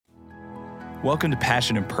Welcome to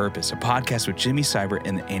Passion and Purpose, a podcast with Jimmy Seibert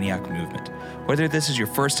and the Antioch Movement. Whether this is your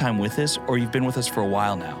first time with us or you've been with us for a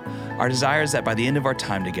while now, our desire is that by the end of our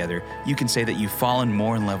time together, you can say that you've fallen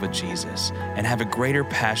more in love with Jesus and have a greater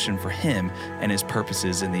passion for Him and His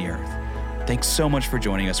purposes in the earth. Thanks so much for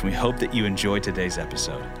joining us, and we hope that you enjoy today's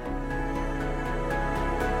episode.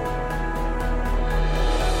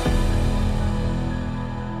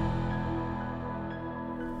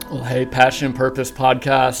 Well, hey, Passion and Purpose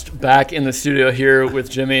podcast, back in the studio here with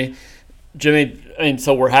Jimmy. Jimmy,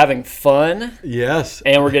 so we're having fun. Yes.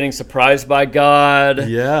 And we're getting surprised by God.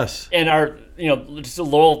 Yes. And just a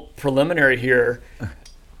little preliminary here.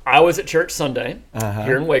 I was at church Sunday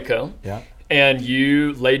here in Waco. Yeah. And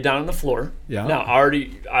you laid down on the floor. Yeah. Now, I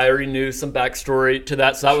already knew some backstory to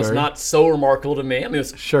that, so that was not so remarkable to me. I mean, it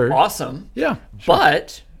was awesome. Yeah. Sure.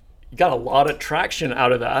 But you got a lot of traction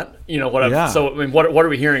out of that. So I mean, what are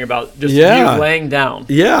we hearing about just you laying down?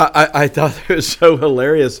 Yeah, I thought it was so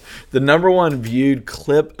hilarious. The number one viewed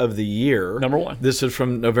clip of the year. Number one. This is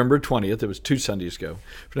from November 20th. It was 2 Sundays ago.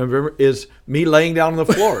 November is me laying down on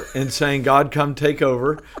the floor and saying, God, come take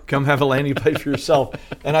over. Come have a landing place for yourself.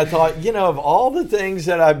 And I thought, of all the things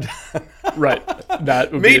that I've done. Right.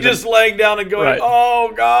 That would me just laying down and going,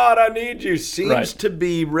 oh, God, I need you, seems to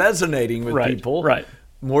be resonating with people. Right.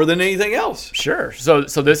 More than anything else. Sure. So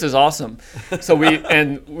this is awesome. So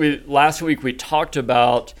we last week we talked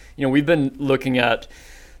about, we've been looking at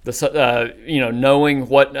the knowing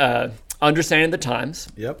what understanding the times.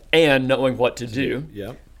 Yep. And knowing what to do.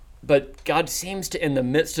 Yep. But God seems to, in the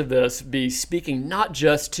midst of this, be speaking not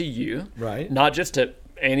just to you, right? Not just to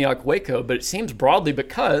Antioch Waco, but it seems broadly,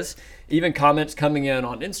 because even comments coming in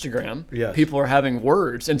on Instagram, people are having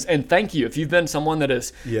words. And thank you. If you've been someone that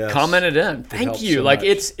has commented in, thank you. So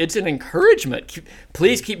it's an encouragement.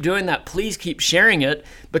 Please keep doing that. Please keep sharing it,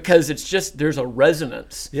 because it's just, there's a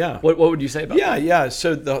resonance. Yeah. What would you say about that? Yeah.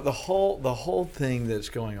 So the whole thing that's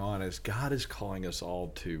going on is God is calling us all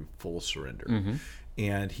to full surrender. Mm-hmm.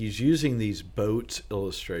 And He's using these boats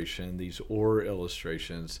illustration, these oar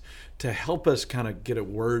illustrations, to help us kind of get a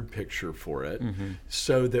word picture for it,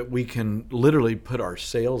 so that we can literally put our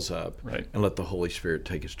sails up and let the Holy Spirit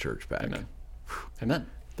take His church back. Amen.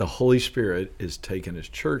 The Holy Spirit is taking His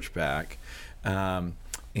church back,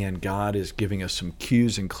 and God is giving us some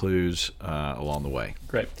cues and clues along the way.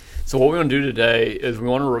 Great. So what we want to do today is we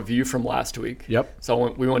want to review from last week. Yep.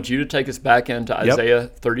 So we want you to take us back into Isaiah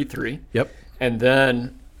 33. Yep. And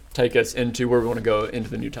then take us into where we want to go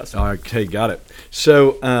into the New Testament. Okay, got it.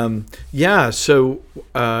 So,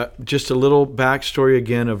 just a little backstory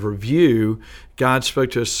again of review. God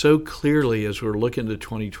spoke to us so clearly as we're looking to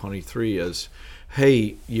 2023 as,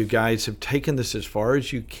 hey, you guys have taken this as far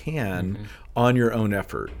as you can on your own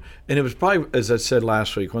effort. And it was probably, as I said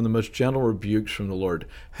last week, one of the most gentle rebukes from the Lord.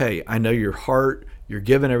 Hey, I know your heart. You're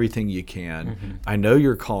giving everything you can. I know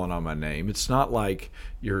you're calling on my name. It's not like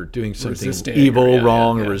you're doing something evil,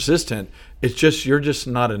 wrong, or resistant. It's just you're just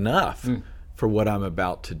not enough for what I'm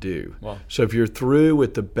about to do. Wow. So if you're through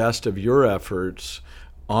with the best of your efforts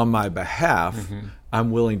on my behalf, I'm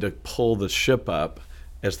willing to pull the ship up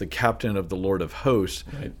as the captain of the Lord of hosts,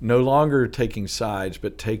 no longer taking sides,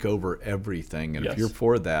 but take over everything. And if you're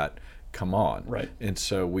for that, come on. Right. And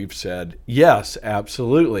so we've said, yes,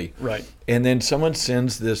 absolutely. Right. And then someone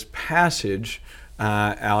sends this passage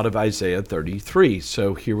out of Isaiah 33.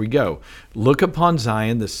 So here we go. Look upon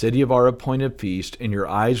Zion, the city of our appointed feast, and your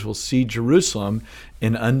eyes will see Jerusalem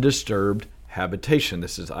in undisturbed habitation.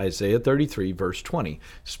 This is Isaiah 33, verse 20.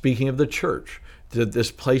 Speaking of the church, that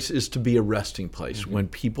this place is to be a resting place. When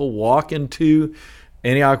people walk into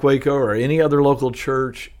Antioch Waco or any other local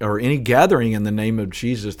church or any gathering in the name of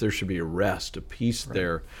Jesus, there should be a rest, a peace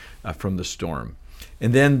there from the storm.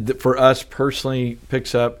 And then for us personally,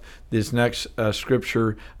 picks up this next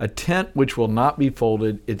scripture, a tent which will not be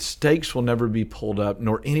folded, its stakes will never be pulled up,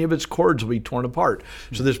 nor any of its cords will be torn apart.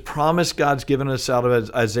 So this promise God's given us out of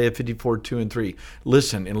Isaiah 54, 2 and 3.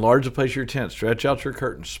 Listen, enlarge the place of your tent, stretch out your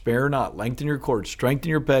curtains, spare not, lengthen your cords, strengthen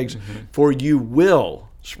your pegs, for you will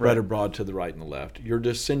spread abroad to the right and the left. Your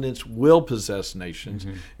descendants will possess nations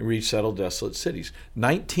and resettle desolate cities.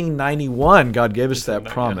 1991, God gave us that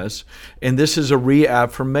promise, and this is a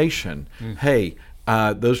reaffirmation. Hey,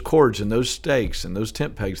 those cords and those stakes and those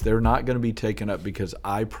tent pegs, they're not going to be taken up because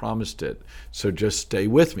I promised it. So just stay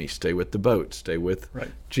with me. Stay with the boat. Stay with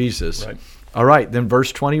Jesus. Right. All right, then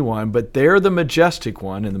verse 21, but there the majestic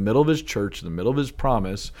one in the middle of His church, in the middle of His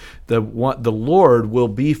promise, the Lord will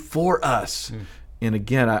be for us. And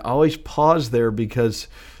again, I always pause there because,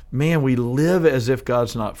 man, we live as if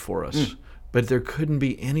God's not for us. but there couldn't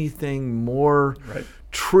be anything more Right.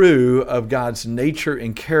 true of God's nature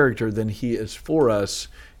and character than he is for us,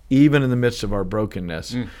 even in the midst of our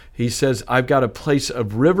brokenness. He says, I've got a place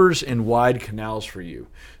of rivers and wide canals for you.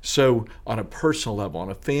 So on a personal level, on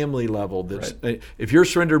a family level, that's, if you're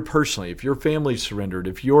surrendered personally, if your family's surrendered,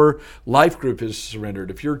 if your life group is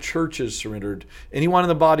surrendered, if your church is surrendered, anyone in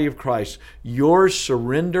the body of Christ, your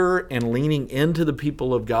surrender and leaning into the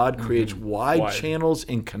people of God creates wide channels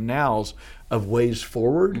and canals of ways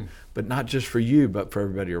forward, but not just for you, but for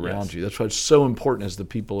everybody around you. That's why it's so important as the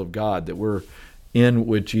people of God that we're in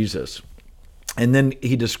with Jesus. And then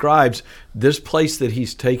he describes this place that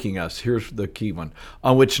he's taking us. Here's the key one.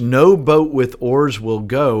 On which no boat with oars will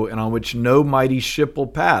go, and on which no mighty ship will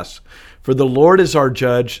pass. For the Lord is our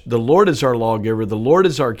judge, the Lord is our lawgiver, the Lord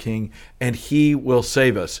is our king, and he will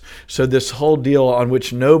save us. So this whole deal on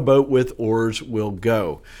which no boat with oars will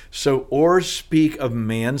go. So oars speak of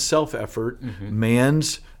man's self-effort,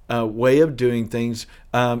 man's way of doing things,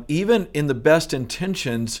 even in the best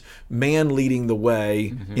intentions, man leading the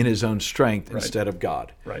way in his own strength instead of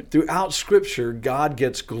God. Right. Throughout Scripture, God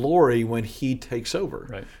gets glory when he takes over,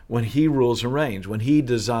 Right. when he rules and reigns, when he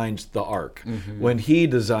designs the ark, when he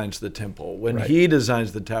designs the temple, when Right. he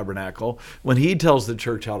designs the tabernacle, when he tells the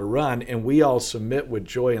church how to run, and we all submit with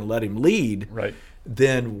joy and let him lead. Right.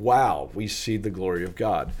 Then, wow, we see the glory of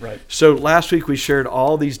God. Right. So last week we shared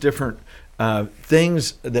all these different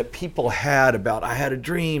things that people had about, I had a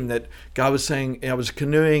dream that God was saying, I was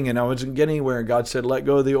canoeing and I wasn't getting anywhere, and God said, let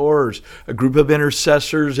go of the oars. A group of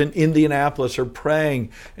intercessors in Indianapolis are praying,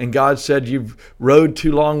 and God said, you've rowed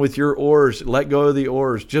too long with your oars, let go of the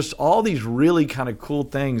oars. Just all these really kind of cool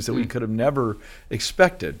things that we could have never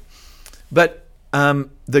expected. But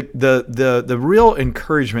the real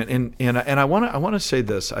encouragement, and I want to say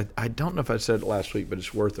this, I don't know if I said it last week, but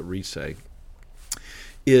it's worth a re-say,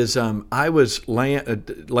 is I was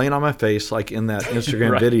laying on my face, like in that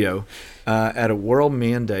Instagram video, at a World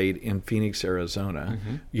Mandate in Phoenix, Arizona.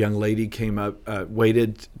 Young lady came up,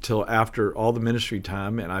 waited till after all the ministry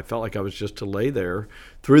time, and I felt like I was just to lay there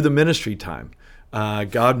through the ministry time.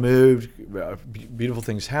 God moved, beautiful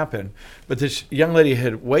things happened. But this young lady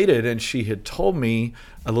had waited, and she had told me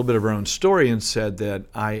a little bit of her own story and said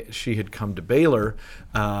that she had come to Baylor,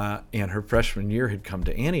 and her freshman year had come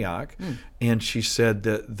to Antioch. And she said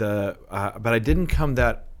that but I didn't come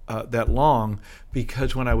that long,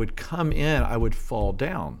 because when I would come in, I would fall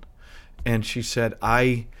down. And she said,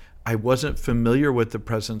 I wasn't familiar with the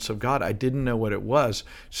presence of God. I didn't know what it was.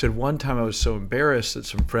 She said, one time I was so embarrassed that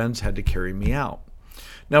some friends had to carry me out.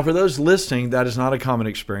 Now, for those listening, that is not a common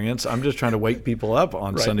experience. I'm just trying to wake people up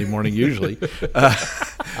on Sunday morning, usually.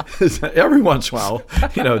 Every once in a while,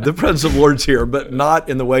 the presence of the Lord's here, but not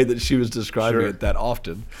in the way that she was describing it that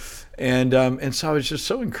often. And so I was just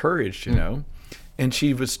so encouraged, And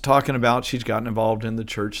she was talking about she's gotten involved in the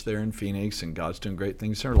church there in Phoenix, and God's doing great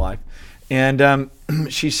things in her life. And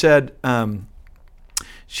she said, God's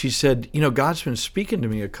been speaking to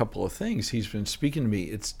me a couple of things. He's been speaking to me,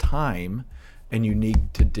 it's time, and you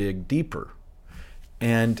need to dig deeper.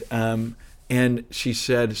 And she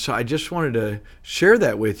said, so I just wanted to share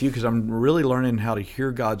that with you, because I'm really learning how to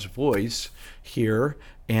hear God's voice here.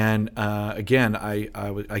 And again,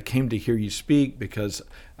 I came to hear you speak because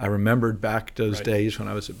I remembered back those days when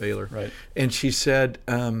I was at Baylor. Right. And she said,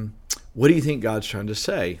 what do you think God's trying to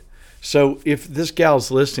say? So if this gal's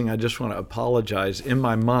listening, I just want to apologize. In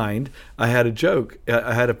my mind, I had a joke.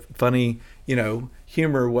 I had a funny,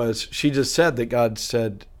 humor was, she just said that God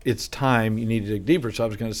said, it's time, you need to dig deeper. So I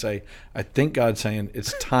was going to say, I think God's saying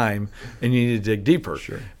it's time and you need to dig deeper.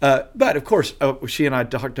 Sure. But of course, she and I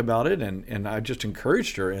talked about it, and I just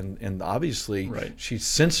encouraged her. And obviously, she's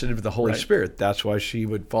sensitive to the Holy Spirit. That's why she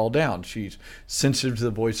would fall down. She's sensitive to the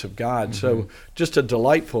voice of God. So just a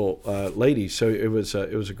delightful lady. So it was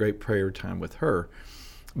a great prayer time with her.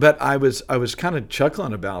 But I was kind of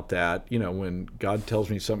chuckling about that, when God tells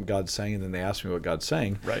me something God's saying, and then they ask me what God's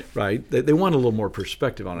saying. Right. They want a little more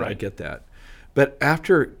perspective on it. I get that. But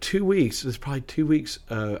after 2 weeks, it was probably 2 weeks,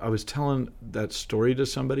 I was telling that story to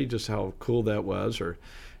somebody, just how cool that was.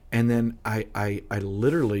 And then I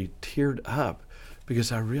literally teared up,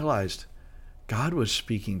 because I realized God was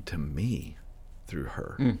speaking to me through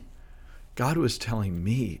her. God was telling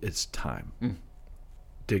me it's time.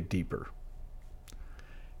 Dig deeper.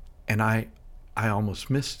 And I almost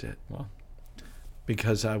missed it. Wow.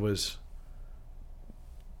 Because I was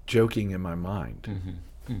joking in my mind.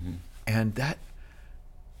 And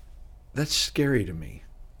that's scary to me.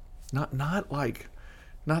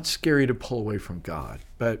 Not scary to pull away from God,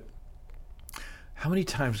 but how many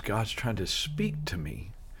times God's trying to speak to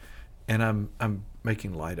me, and I'm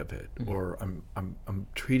making light of it, or I'm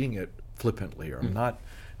treating it flippantly, or I'm not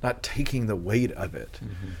taking the weight of it,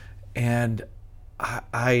 and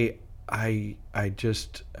I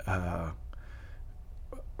just have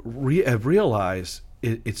realized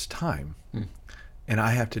it's time, and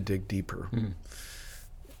I have to dig deeper.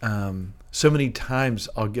 So many times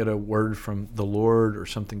I'll get a word from the Lord, or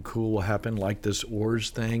something cool will happen, like this oars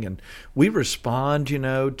thing, and we respond,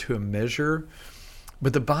 to a measure.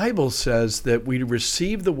 But the Bible says that we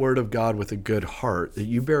receive the word of God with a good heart, that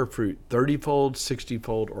you bear fruit 30-fold,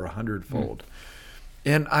 60-fold, or 100-fold.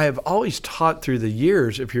 And I have always taught through the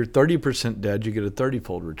years, if you're 30% dead, you get a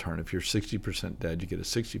 30-fold return. If you're 60% dead, you get a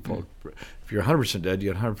 60-fold. If you're 100% dead,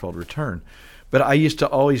 you get a 100-fold return. But I used to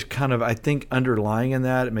always kind of, I think underlying in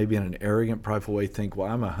that, maybe in an arrogant, prideful way, think,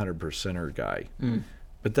 well, I'm a 100%er guy.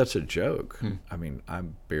 But that's a joke. I mean, I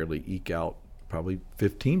barely eke out probably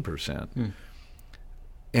 15%.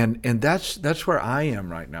 And that's where I am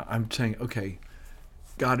right now. I'm saying, okay,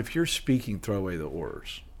 God, if you're speaking, throw away the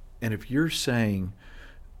oars. And if you're saying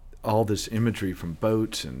all this imagery from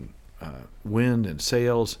boats and wind and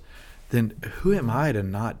sails, then who am I to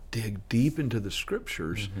not dig deep into the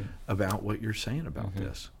scriptures about what you're saying about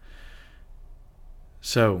this?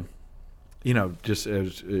 So, just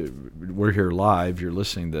as we're here live, you're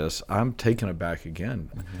listening to this, I'm taken aback again.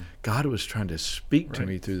 God was trying to speak to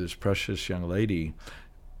me through this precious young lady,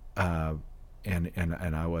 and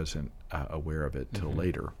I wasn't aware of it till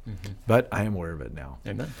later. But I am aware of it now.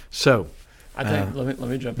 Amen. So I think let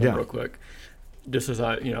me jump in real quick. Just as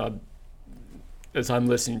as I'm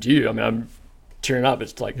listening to you, I mean, I'm tearing up.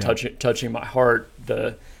 It's like touching my heart,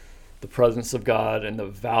 the presence of God and the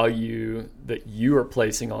value that you are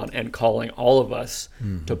placing on and calling all of us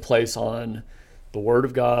to place on the Word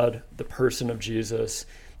of God, the person of Jesus,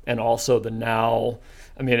 and also the now.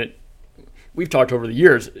 I mean, we've talked over the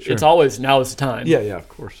years. Sure. It's always now is the time. Yeah, of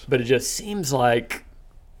course. But it just seems like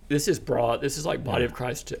this is like body of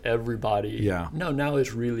Christ to everybody. Yeah. No, now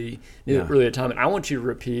is really a time. And I want you to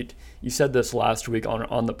repeat, you said this last week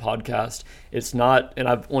on the podcast. It's not, and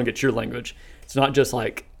I want to get your language, it's not just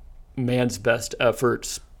like man's best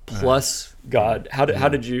efforts plus God. How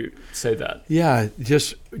did you say that? Yeah,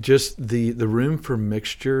 just the room for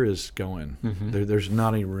mixture is going. There's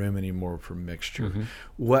not any room anymore for mixture.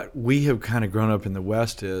 What we have kind of grown up in the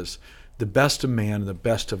West is the best of man and the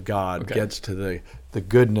best of God gets to the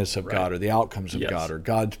goodness of God, or the outcomes of God, or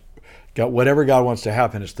God, whatever God wants to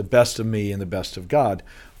happen, it's the best of me and the best of God.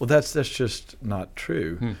 Well, that's just not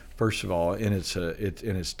true. First of all, and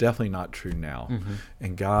it's definitely not true now.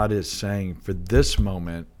 And God is saying, for this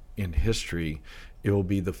moment in history, it will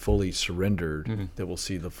be the fully surrendered that will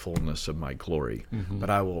see the fullness of my glory.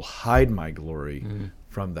 But I will hide my glory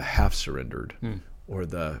from the half surrendered, or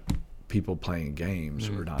the people playing games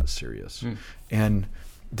or not serious. And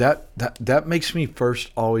that makes me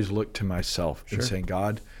first always look to myself and saying,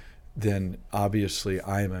 God, then obviously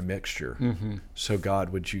I am a mixture. So God,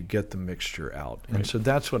 would you get the mixture out? And so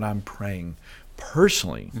that's what I'm praying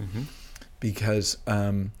personally, because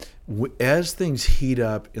as things heat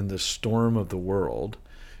up in the storm of the world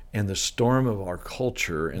and the storm of our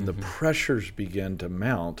culture, and the pressures begin to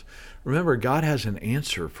mount, remember, God has an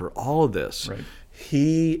answer for all of this.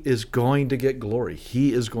 He is going to get glory.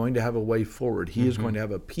 He is going to have a way forward. He is going to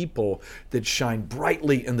have a people that shine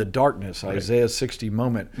brightly in the darkness, Isaiah 60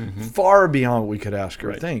 moment, far beyond what we could ask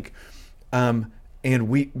or think.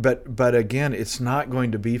 But again, it's not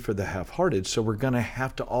going to be for the half-hearted, so we're going to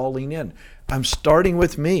have to all lean in. I'm starting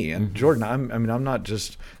with me, and Jordan, I'm not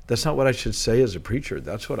just, that's not what I should say as a preacher.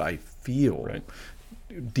 That's what I feel.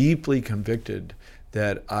 Deeply convicted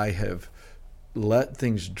that I have let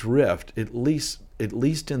things drift, at least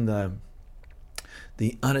in the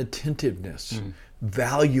unattentiveness,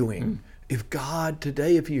 valuing. If God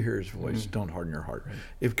today, if you hear his voice, don't harden your heart.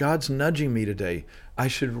 If God's nudging me today, I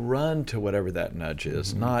should run to whatever that nudge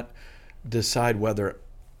is, not decide whether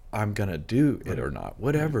I'm going to do it or not,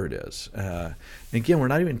 whatever it is. And again, we're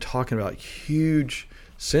not even talking about huge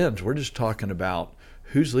sins. We're just talking about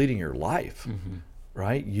who's leading your life,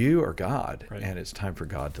 right? You or God, and it's time for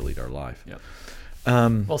God to lead our life.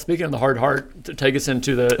 Well, speaking of the hard heart, to take us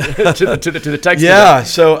into the to the text. Yeah.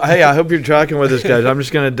 So hey, I hope you're tracking with us, guys. I'm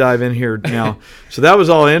just going to dive in here now. So that was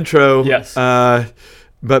all intro. Yes.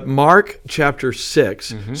 But Mark chapter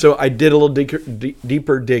 6. So I did a little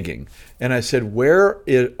deeper digging, and I said, where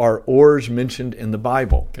are oars mentioned in the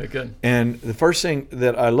Bible? Okay, good. And the first thing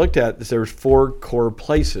that I looked at is there's 4 core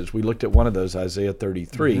places. We looked at one of those, Isaiah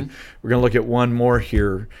 33. We're going to look at one more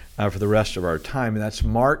here for the rest of our time, and that's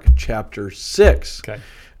Mark chapter 6. Okay.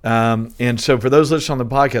 And so for those listening on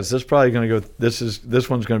the podcast, this is probably going to go. This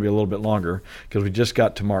one's going to be a little bit longer because we just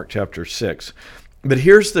got to Mark chapter 6. But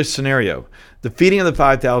here's the scenario: the feeding of the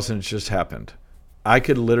 5,000 has just happened. I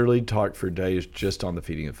could literally talk for days just on the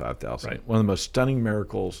feeding of 5,000. Right. One of the most stunning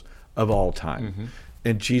miracles of all time.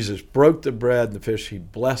 And Jesus broke the bread and the fish. He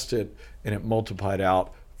blessed it, and it multiplied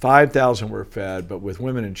out. 5,000 were fed, but with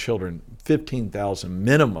women and children, 15,000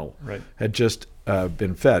 minimal had just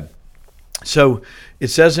been fed. So it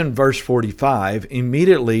says in verse 45,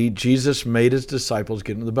 immediately Jesus made his disciples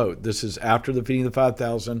get into the boat. This is after the feeding of the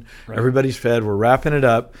 5,000. Right. Everybody's fed. We're wrapping it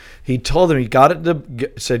up. He told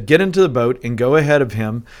them, said, get into the boat and go ahead of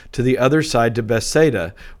him to the other side to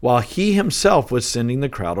Bethsaida, while he himself was sending the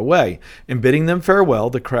crowd away. And bidding them farewell,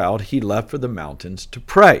 the crowd, he left for the mountains to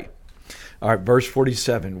pray. All right, verse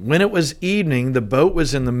 47. When it was evening, the boat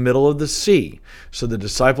was in the middle of the sea. So the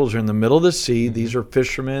disciples are in the middle of the sea. These are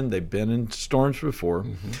fishermen. They've been in storms before.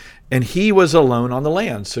 And he was alone on the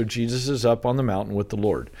land. So Jesus is up on the mountain with the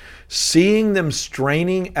Lord. Seeing them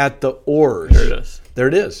straining at the oars. There it is. There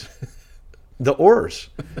it is. The oars.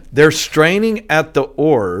 They're straining at the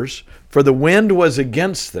oars, for the wind was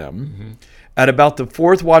against them. At about the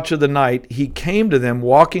fourth watch of the night, he came to them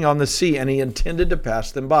walking on the sea, and he intended to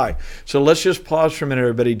pass them by. So let's just pause for a minute,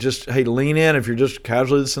 everybody. Just, hey, lean in. If you're just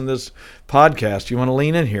casually listening to this podcast, you want to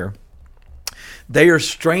lean in here. They are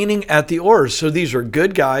straining at the oars. So these are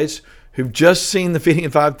good guys who've just seen the feeding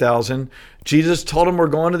of 5,000. Jesus told them we're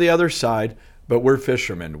going to the other side, but we're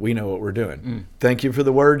fishermen. We know what we're doing. Thank you for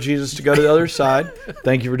the word, Jesus, to go to the other side.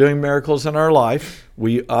 Thank you for doing miracles in our life.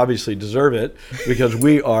 We obviously deserve it because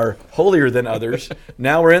we are holier than others.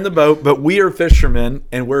 Now we're in the boat, but we are fishermen,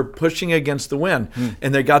 and we're pushing against the wind.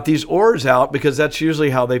 And they got these oars out because that's usually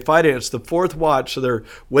how they fight it. It's the fourth watch, so they're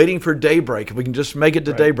waiting for daybreak. If we can just make it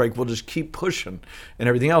to daybreak, we'll just keep pushing and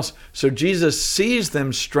everything else. So Jesus sees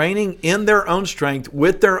them straining in their own strength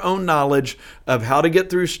with their own knowledge of how to get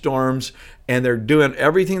through storms, and they're doing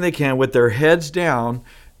everything they can with their heads down,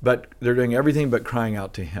 but they're doing everything but crying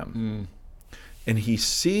out to him. And he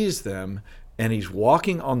sees them, and he's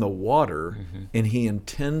walking on the water, and he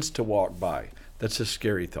intends to walk by. That's a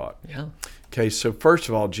scary thought. Yeah. Okay, so first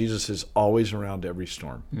of all, Jesus is always around every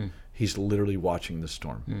storm. He's literally watching the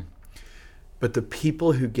storm. But the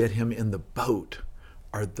people who get him in the boat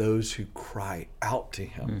are those who cry out to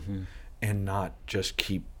him and not just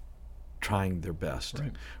keep trying their best,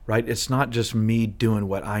 right? It's not just me doing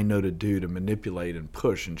what I know to do to manipulate and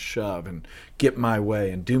push and shove and get my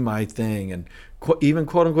way and do my thing and even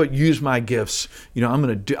quote unquote use my gifts. You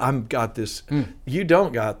know, I've got this. You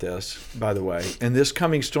don't got this, by the way. And this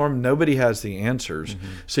coming storm, nobody has the answers.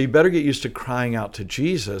 So you better get used to crying out to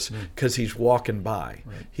Jesus because he's walking by.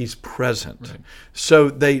 He's present. So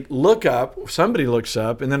they look up, somebody looks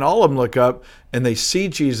up, and then all of them look up and they see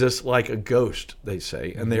Jesus like a ghost, they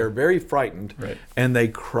say, and they are very frightened, and they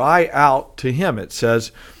cry out to him. It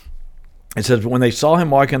says, when they saw him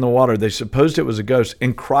walking in the water, they supposed it was a ghost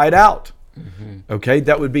and cried out. Okay,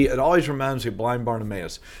 that would be, it always reminds me of blind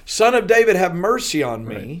Bartimaeus. Son of David, have mercy on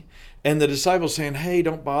me. And the disciples saying, hey,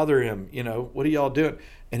 don't bother him. You know, what are y'all doing?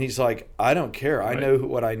 And he's like, I don't care. I know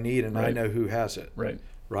what I need, and I know who has it.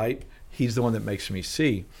 Right? He's the one that makes me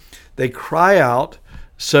see. They cry out,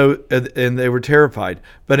 and they were terrified.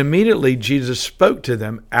 But immediately Jesus spoke to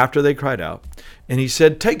them after they cried out, and he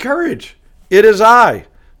said, take courage. It is I.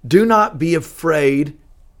 Do not be afraid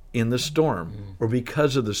in the storm or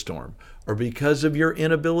because of the storm or because of your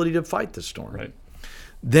inability to fight the storm.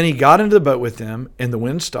 Then he got into the boat with them, and the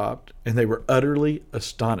wind stopped, and they were utterly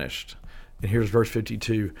astonished. And here's verse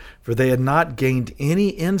 52. For they had not gained any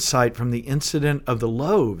insight from the incident of the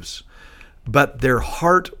loaves, but their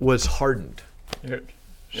heart was hardened. Yep,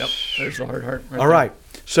 there's the hard heart. All right.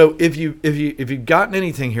 So if you've gotten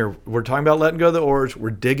anything here, we're talking about letting go of the oars.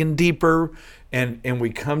 We're digging deeper, and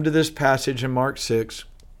we come to this passage in Mark 6.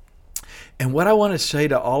 And what I want to say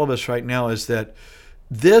to all of us right now is that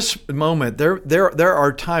this moment, there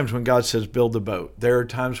are times when God says, build the boat. There are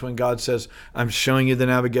times when God says, I'm showing you the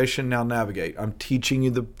navigation, now navigate. I'm teaching you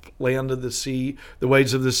the land of the sea, the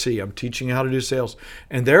ways of the sea. I'm teaching you how to do sails.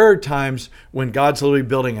 And there are times when God's literally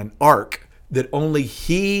building an ark that only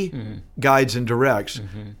he guides and directs,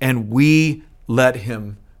 and we let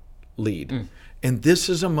him lead. And this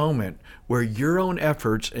is a moment where your own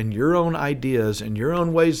efforts and your own ideas and your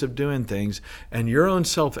own ways of doing things and your own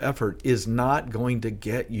self-effort is not going to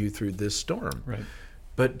get you through this storm.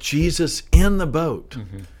 But Jesus in the boat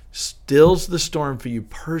stills the storm for you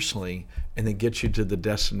personally and then gets you to the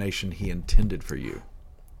destination he intended for you.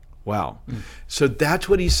 Wow. So that's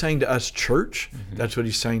what he's saying to us, church. That's what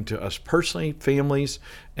he's saying to us personally, families,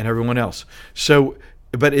 and everyone else. So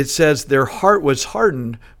but it says their heart was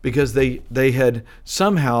hardened because they had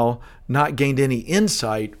somehow not gained any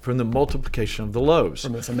insight from the multiplication of the loaves.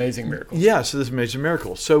 From this amazing miracle. Yeah, so this amazing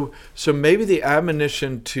miracle. So maybe the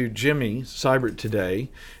admonition to Jimmy Seibert today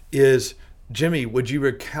is, Jimmy, would you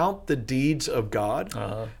recount the deeds of God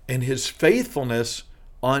and his faithfulness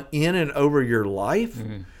in and over your life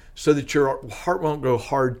so that your heart won't go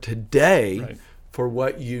hard today for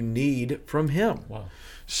what you need from him? Wow.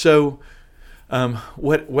 So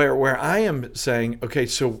where I am saying, okay,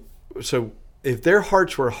 so if their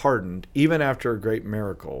hearts were hardened even after a great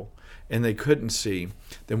miracle and they couldn't see,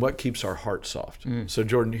 then what keeps our hearts soft? So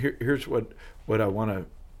Jordan, here's what I want to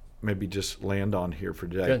maybe just land on here for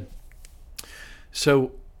today. Good.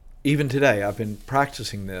 So even today, I've been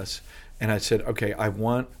practicing this, and I said, okay, I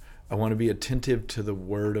want to be attentive to the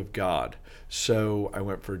Word of God. So I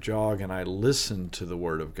went for a jog, and I listened to the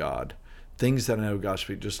Word of God. Things that I know God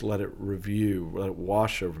speaks, just let it review, let it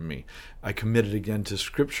wash over me. I committed again to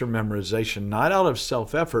Scripture memorization, not out of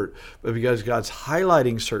self-effort, but because God's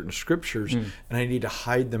highlighting certain Scriptures, and I need to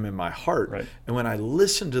hide them in my heart. Right. And when I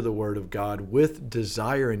listen to the Word of God with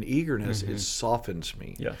desire and eagerness, it softens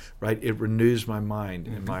me. Yes. Right? It renews my mind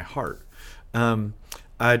and my heart.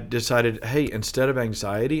 I decided, hey, instead of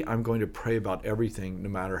anxiety, I'm going to pray about everything, no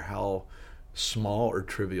matter how small or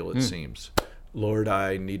trivial it seems. Lord,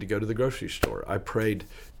 I need to go to the grocery store. I prayed,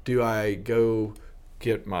 do I go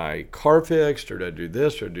get my car fixed, or do I do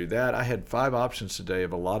this or do that? I had 5 options today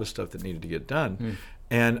of a lot of stuff that needed to get done.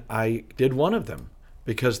 And I did one of them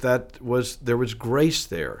because there was grace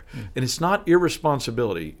there. And it's not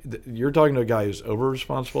irresponsibility. You're talking to a guy who's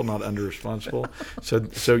over-responsible, not under-responsible.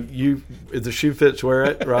 So you, if the shoe fits, wear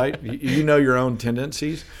it, right? You know your own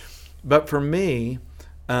tendencies. But for me,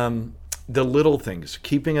 the little things,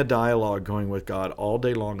 keeping a dialogue going with God all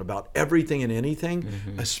day long about everything and anything,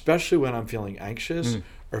 especially when I'm feeling anxious,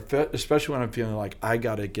 or especially when I'm feeling like I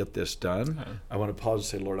got to get this done. I want to pause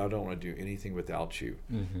and say, Lord, I don't want to do anything without you.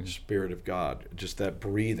 Spirit of God, just that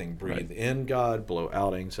breathing, breathe in God, blow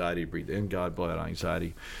out anxiety, breathe in God, blow out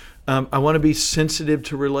anxiety. I want to be sensitive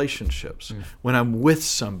to relationships. When I'm with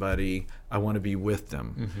somebody, I want to be with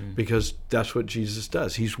them because that's what Jesus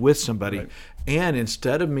does. He's with somebody. Right. And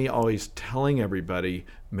instead of me always telling everybody,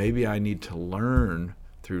 maybe I need to learn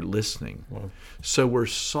through listening. Wow. So we're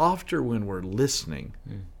softer when we're listening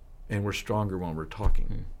and we're stronger when we're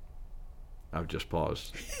talking. I've just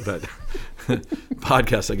paused, but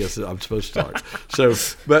podcast, I guess I'm supposed to talk. So,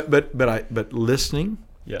 but listening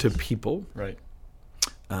to people, right?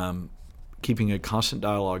 Keeping a constant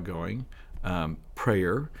dialogue going,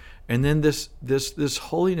 prayer, and then this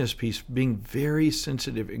holiness piece, being very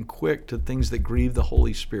sensitive and quick to things that grieve the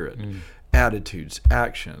Holy Spirit, attitudes,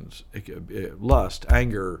 actions, lust,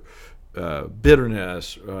 anger,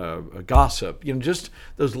 bitterness, gossip, just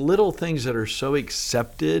those little things that are so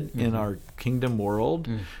accepted in our kingdom world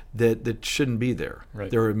that shouldn't be there. Right.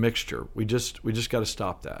 They're a mixture. We just got to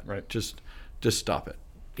stop that. Right. Just stop it.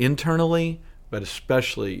 Internally, but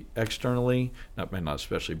especially externally, not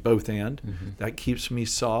especially, both and. That keeps me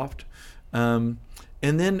soft. And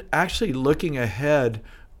then actually looking ahead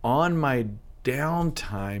on my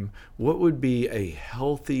downtime, what would be a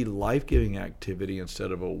healthy, life-giving activity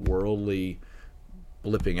instead of a worldly,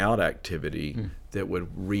 blipping out activity that would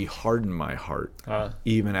re-harden my heart,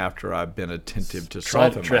 even after I've been attentive to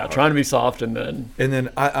soften my heart. Trying to be soft, and then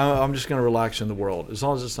I'm just going to relax in the world. As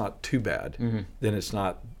long as it's not too bad, then it's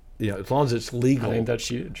not, as long as it's legal. I think that's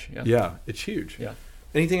huge. Yeah, it's huge. Yeah.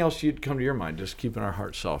 Anything else you'd come to your mind, just keeping our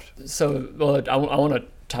hearts soft? So, well, I want to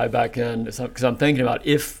tie back in, because I'm thinking about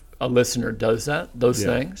if a listener does those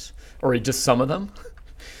things, or just some of them,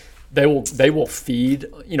 they will feed,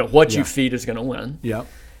 what you feed is going to win. Yeah.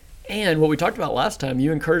 And what we talked about last time,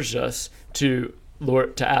 you encouraged us to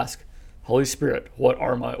ask, Holy Spirit, what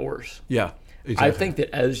are my ors? Yeah. Exactly. I think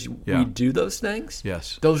that as we do those things,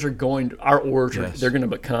 those are our ors, they're going to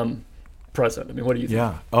become present. I mean, what do you think?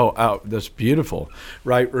 Yeah. Oh, that's beautiful.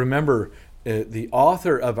 Right. Remember, the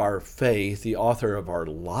author of our faith, the author of our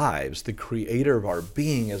lives, the creator of our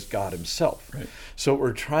being is God himself. Right. So what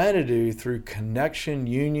we're trying to do through connection,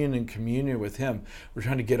 union, and communion with him, we're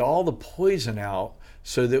trying to get all the poison out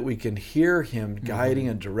so that we can hear him guiding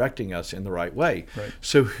and directing us in the right way. Right.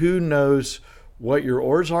 So who knows what your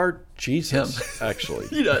ors are? Jesus, actually.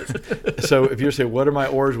 He does. So if you're saying, what are my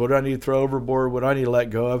ors? What do I need to throw overboard? What do I need to let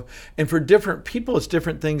go of? And for different people, it's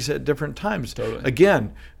different things at different times. Totally.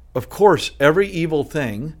 Again, of course, every evil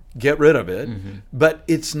thing, get rid of it. But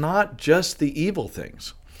it's not just the evil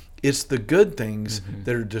things. It's the good things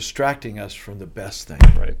that are distracting us from the best thing.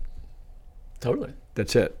 Right. Totally.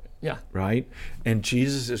 That's it. Yeah. Right? And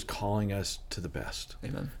Jesus is calling us to the best.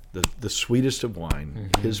 Amen. The sweetest of wine,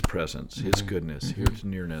 his presence, his goodness, his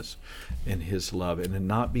nearness, and his love, and to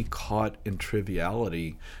not be caught in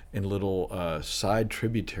triviality in little side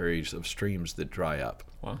tributaries of streams that dry up.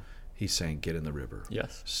 Wow. He's saying, get in the river.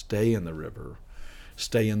 Yes. Stay in the river.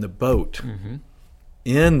 Stay in the boat.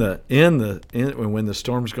 When the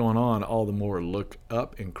storm's going on, all the more look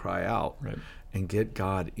up and cry out. Right. And get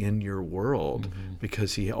God in your world,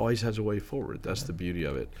 because he always has a way forward. That's the beauty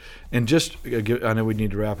of it. And just, I know we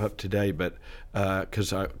need to wrap up today, but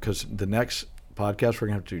because the next podcast, we're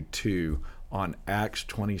going to have to do 2 on Acts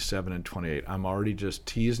 27 and 28. I'm already just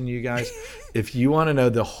teasing you guys. If you want to know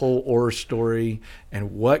the whole Orr story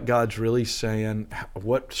and what God's really saying,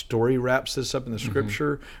 what story wraps this up in the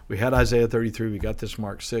Scripture, we had Isaiah 33, we got this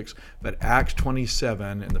Mark 6, but Acts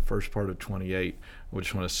 27 and the first part of 28, we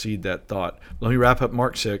just want to seed that thought. Let me wrap up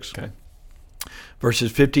Mark 6,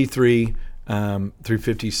 verses 53 through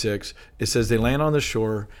 56. It says, they land on the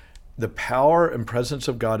shore. The power and presence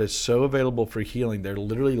of God is so available for healing. They're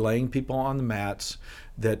literally laying people on the mats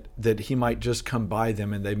that he might just come by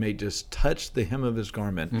them and they may just touch the hem of his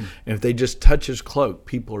garment. And if they just touch his cloak,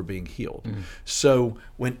 people are being healed. So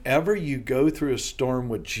whenever you go through a storm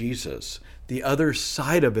with Jesus, the other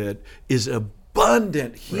side of it is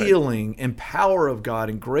abundant healing and power of God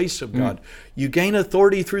and grace of God. You gain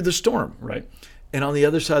authority through the storm. Right. And on the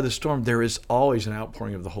other side of the storm, there is always an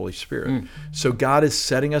outpouring of the Holy Spirit. So God is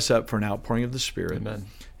setting us up for an outpouring of the Spirit. Amen.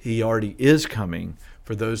 He already is coming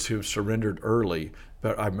for those who have surrendered early.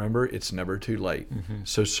 But I remember, it's never too late.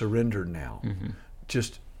 So surrender now.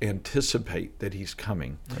 Just anticipate that he's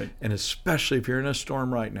coming. Right. And especially if you're in a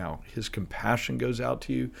storm right now, his compassion goes out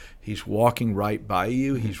to you. He's walking right by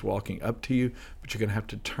you. He's walking up to you. But you're going to have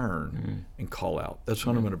to turn and call out. That's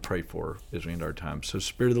what I'm going to pray for as we end our time. So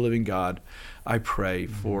Spirit of the living God, I pray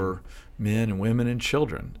for men and women and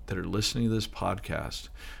children that are listening to this podcast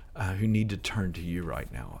who need to turn to you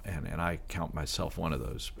right now. And I count myself one of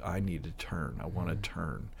those. I need to turn. I want to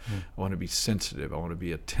turn. I want to be sensitive. I want to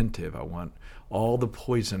be attentive. I want all the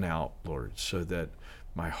poison out, Lord, so that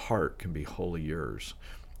my heart can be wholly yours.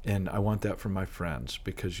 And I want that for my friends,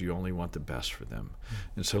 because you only want the best for them.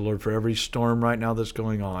 And so, Lord, for every storm right now that's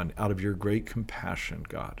going on, out of your great compassion,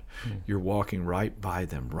 God, you're walking right by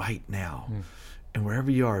them right now. And wherever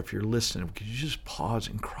you are, if you're listening, could you just pause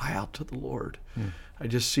and cry out to the Lord? I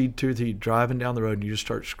just see 2 or 3 driving down the road, and you just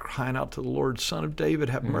start crying out to the Lord, Son of David,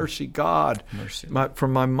 have mercy, God, for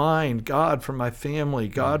my mind, God, for my family,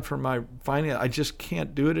 God, for my finance. I just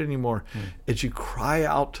can't do it anymore. As you cry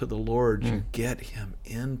out to the Lord, you get him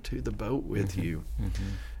into the boat with you,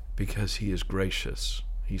 because he is gracious,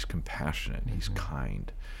 he's compassionate, he's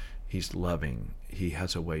kind, he's loving. He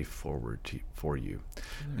has a way forward for you.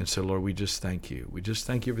 And so, Lord, we just thank you. We just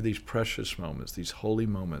thank you for these precious moments, these holy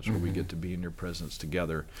moments where we get to be in your presence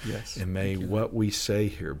together. Yes. And may what we say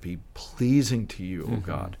here be pleasing to you, O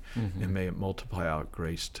God, and may it multiply out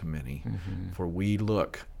grace to many. For we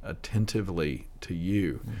look attentively to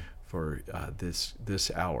you for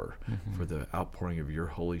this hour, for the outpouring of your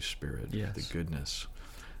Holy Spirit, the goodness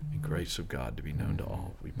and grace of God to be known to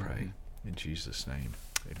all, we pray. In Jesus' name,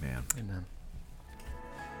 amen. Amen.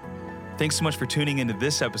 Thanks so much for tuning into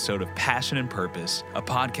this episode of Passion and Purpose, a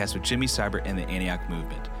podcast with Jimmy Seibert and the Antioch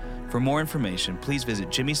Movement. For more information, please visit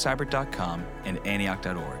jimmyseibert.com and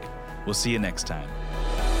antioch.org. We'll see you next time.